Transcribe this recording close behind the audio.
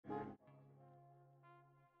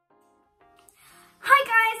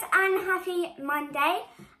and happy Monday,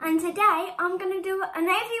 and today I'm going to do an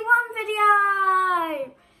AV1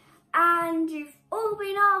 video, and you've all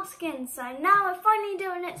been asking, so now we're finally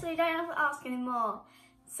doing it so you don't have to ask anymore.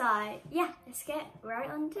 So yeah, let's get right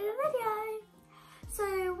on to the video.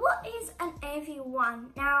 So what is an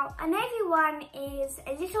AV1? Now an AV1 is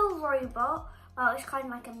a little robot, well it's kind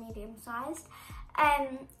of like a medium sized,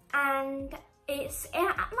 and it's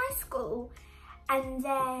at my school. And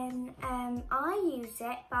then I use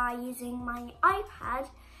it by using my iPad,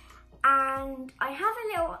 and I have a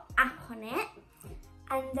little app on it,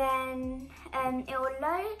 and then it will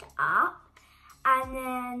load up, and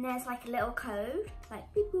then there's like a little code,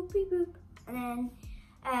 like beep boop beep boop, and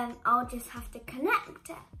then I'll just have to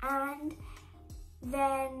connect, and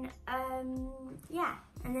then yeah,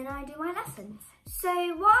 and then I do my lessons. So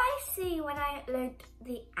what I see when I load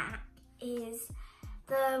the app is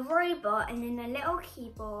the robot and then a little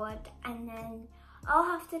keyboard, and then I'll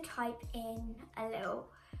have to type in a little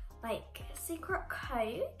like secret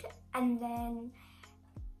code, and then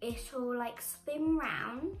it'll like spin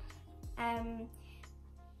round, and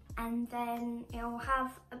then it'll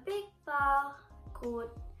have a big bar called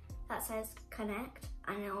that says connect,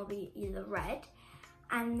 and it'll be either red,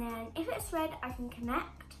 and then if it's red I can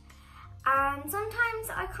connect, and sometimes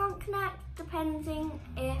I can't connect depending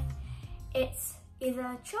if it's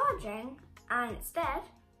either charging and it's dead,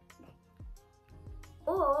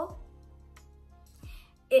 or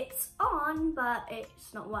it's on but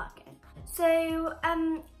it's not working. So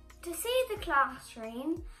to see the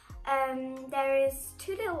classroom, there is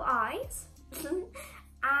two little eyes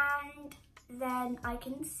and then I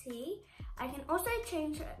can see. I can also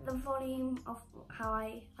change the volume of how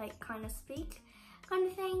I like kind of speak, kind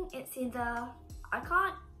of thing. It's either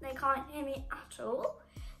they can't hear me at all,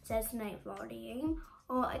 there's no volume,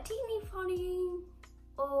 or a teeny volume,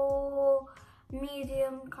 or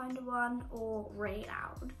medium kind of one, or really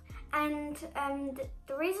loud. And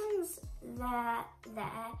the reasons they're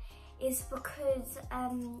there is because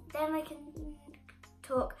then I can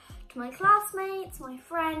talk to my classmates, my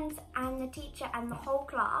friends, and the teacher, and the whole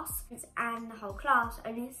class. And the whole class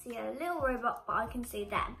only see a little robot, but I can see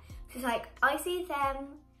them. So it's like, I see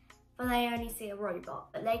them, but they only see a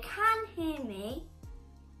robot. But they can hear me,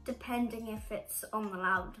 depending if it's on the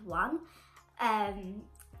loud one,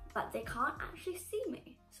 but they can't actually see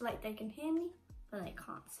me. So like they can hear me, but they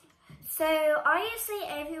can't see. So I use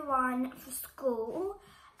the AV1 for school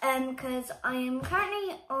because I am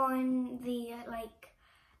currently on the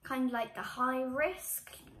kind of like the high risk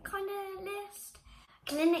kind of list,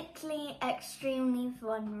 clinically extremely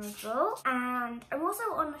vulnerable, and I'm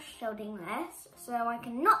also on the shielding list, so I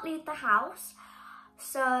cannot leave the house,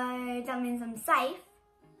 so that means I'm safe.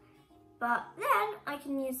 But then I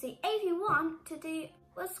can use the AV1 to do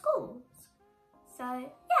with schools. So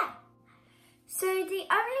yeah. So the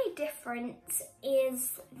only difference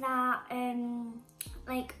is that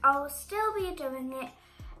like I'll still be doing it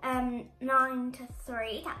 9 to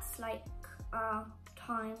 3. That's like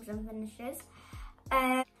times and finishes.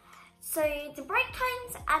 So the break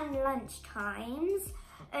times and lunch times,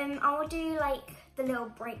 I will do like the little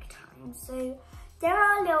break times. So there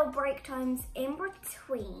are little break times in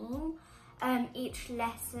between each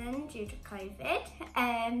lesson due to COVID,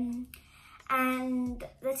 and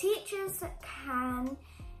the teachers can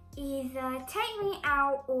either take me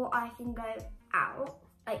out, or I can go out,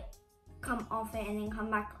 like come off it and then come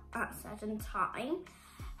back at a certain time,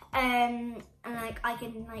 and like I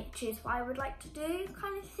can like choose what I would like to do,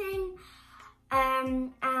 kind of thing.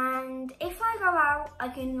 And if I go out, I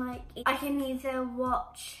can either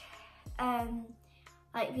watch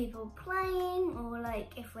like people playing, or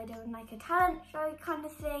like if we're doing like a talent show kind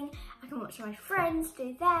of thing, I can watch my friends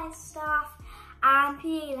do their stuff, and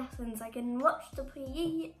PE lessons, I can watch the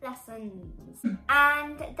PE lessons.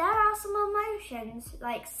 And there are some emotions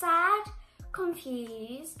like sad,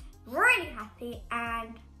 confused, really happy,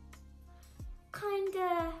 and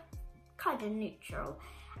kinda neutral.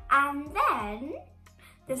 And then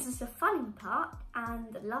this is the funny part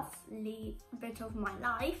and the lovely bit of my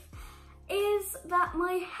life, is that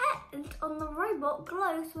my head on the robot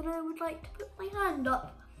glows when I would like to put my hand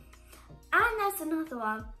up. And there's another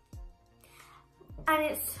one, and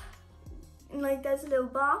it's like there's a little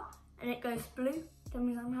bar and it goes blue. That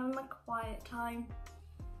means I'm having my quiet time.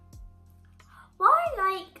 What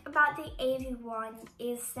I like about the AV1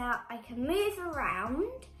 is that I can move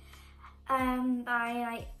around by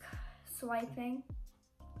like swiping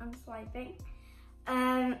and swiping.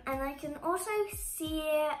 And I can also see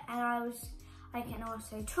it, and I can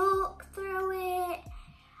also talk through it,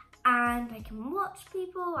 and I can watch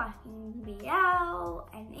people, I can be out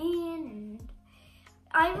and in,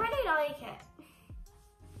 I really like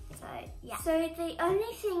it. So, yeah. So the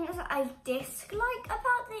only things I dislike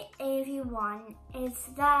about the AV1 is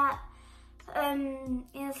that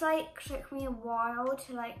it's like took me a while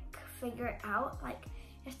to like figure it out. Like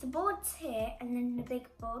if the board's here and then the big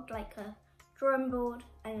board, like a drawing board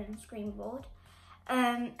and then a screen board,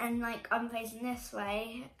 and like I'm facing this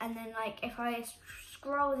way, and then like if I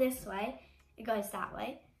scroll this way, it goes that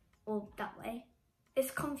way or that way.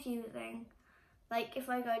 It's confusing. Like if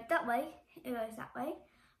I go that way, it goes that way.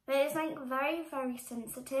 But it's like very, very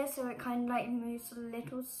sensitive, so it kind of like moves a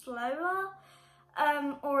little slower.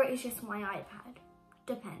 Or it's just my iPad,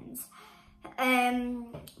 depends.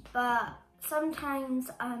 But sometimes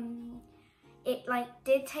it like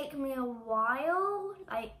did take me a while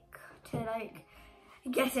like to like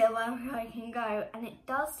get it where I can go, and it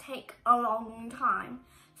does take a long time.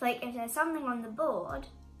 So like if there's something on the board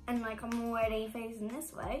and like I'm already facing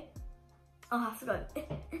this way, I'll have to go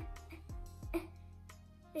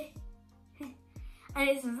and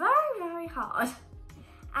it's very, very hard.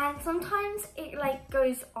 And sometimes it like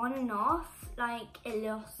goes on and off, like it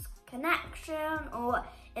lost connection or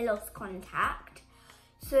it lost contact.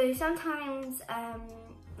 So sometimes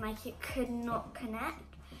like it could not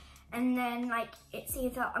connect, and then like it's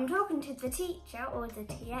either I'm talking to the teacher or the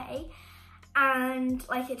TA and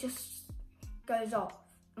like it just goes off.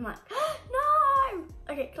 I'm like, no!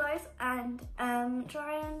 Okay, close and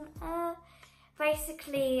try and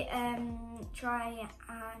basically try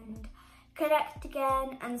and connect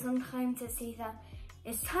again, and sometimes it's either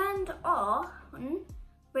it's turned on,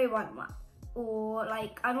 but it won't work, or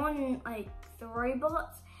like I'm on like the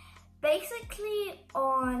robots, basically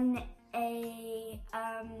on a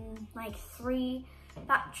like 3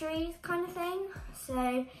 batteries kind of thing, so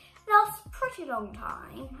it lasts a pretty long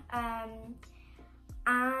time.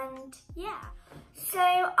 And yeah, so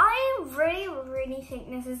I really think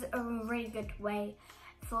this is a really good way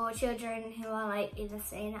for children who are like either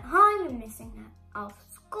staying at home and missing out of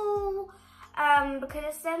school,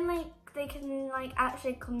 because then like they can like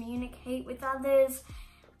actually communicate with others,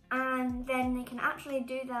 and then they can actually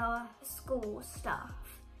do their school stuff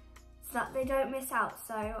so that they don't miss out.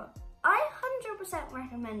 So I 100%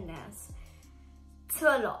 recommend this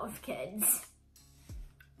to a lot of kids.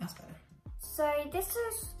 That's better. So this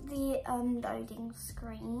is the loading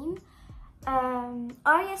screen.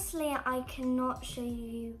 Obviously I cannot show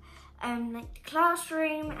you like the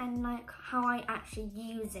classroom and like how I actually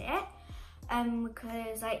use it,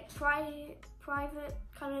 because like private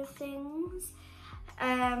kind of things.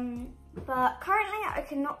 But currently I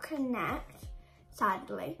cannot connect,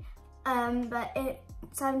 sadly. But it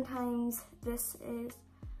sometimes this is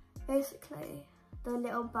basically the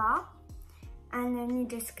little bar, and then you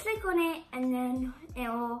just click on it and then it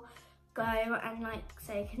will go and like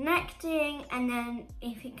say connecting, and then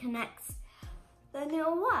if it connects then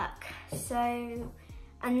it'll work. So,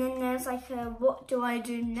 and then there's like a what do I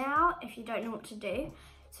do now if you don't know what to do.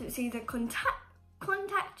 So it's either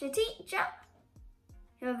contact your teacher,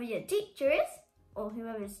 whoever your teacher is or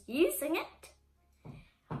whoever's using it,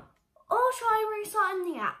 or try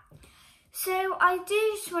restarting the app. So I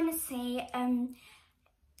do just want to say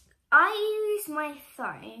I use my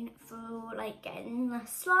phone for like getting the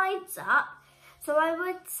slides up. So I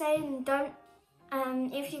would say don't,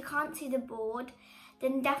 if you can't see the board,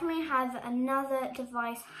 then definitely have another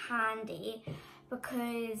device handy,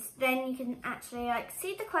 because then you can actually like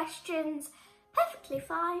see the questions perfectly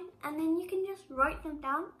fine, and then you can just write them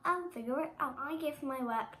down and figure it out. I give my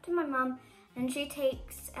work to my mum, and she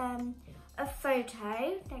takes a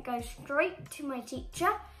photo that goes straight to my teacher,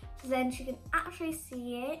 so then she can actually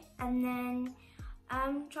see it and then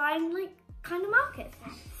try and like kind of mark it.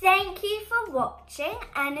 Thank you for watching,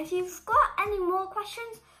 and if you've got any more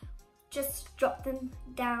questions, just drop them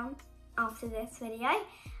down after this video,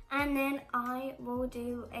 and then I will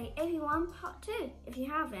do a AV1 part 2 if you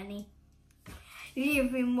have any.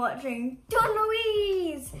 You've been watching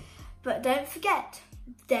Dawn-louise, but don't forget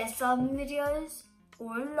there's some videos,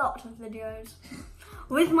 or a lot of videos,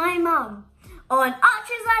 with my mum on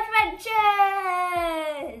Archer's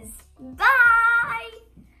Adventures. Bye!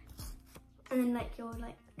 And then like you'll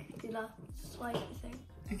like do the slide thing.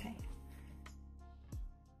 Okay.